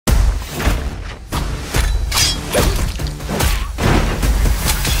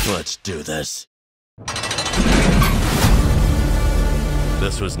Let's do this.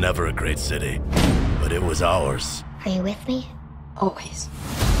 This was never a great city, but it was ours. Are you with me? Always.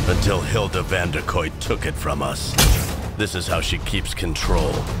 Until Hilda van der Kooi took it from us. This is how she keeps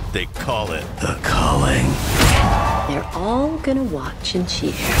control. They call it the calling. They're all gonna watch and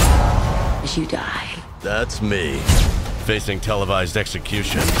cheer as you die. That's me, facing televised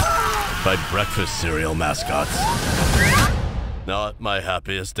execution by breakfast cereal mascots. Not my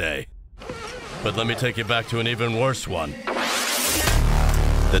happiest day. But let me take you back to an even worse one.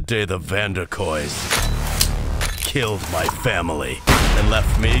 The day the van der Kois killed my family and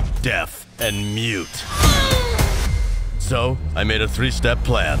left me deaf and mute. So, I made a 3-step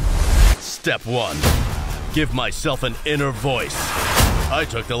plan. Step 1, give myself an inner voice. I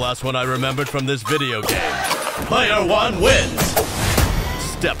took the last one I remembered from this video game. Player 1 wins!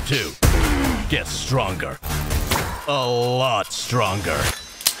 Step 2, get stronger. A lot stronger.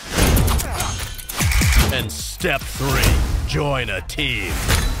 And step 3, join a team.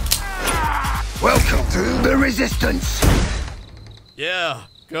 Welcome to the Resistance! Yeah,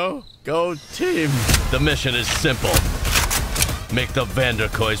 go team. The mission is simple. Make the van der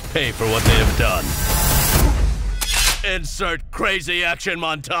Kois pay for what they have done. Insert crazy action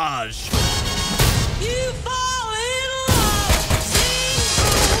montage. You fall in love, sing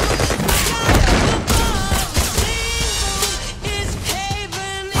is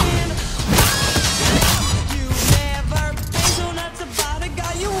caving in. You never been so nuts about a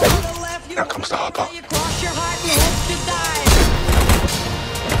guy you wanna laugh. Now comes the hard part. You cross your heart and hope to die.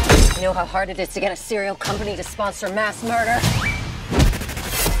 You know how hard it is to get a serial company to sponsor mass murder?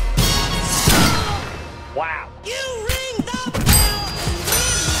 Wow. You ring the bell.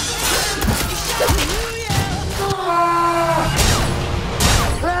 You shout New Year.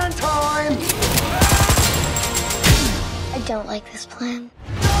 Plan time! I don't like this plan.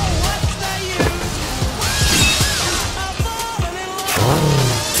 What's the use? I'm falling in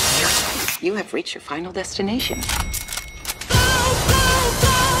love. You have reached your final destination. Go,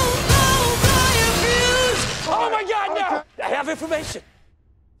 your fuse. Oh my God, no! I have information.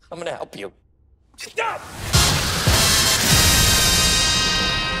 I'm gonna help you. Stop!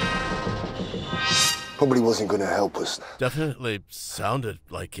 Probably wasn't gonna help us. Definitely sounded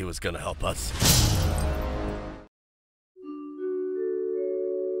like he was gonna help us.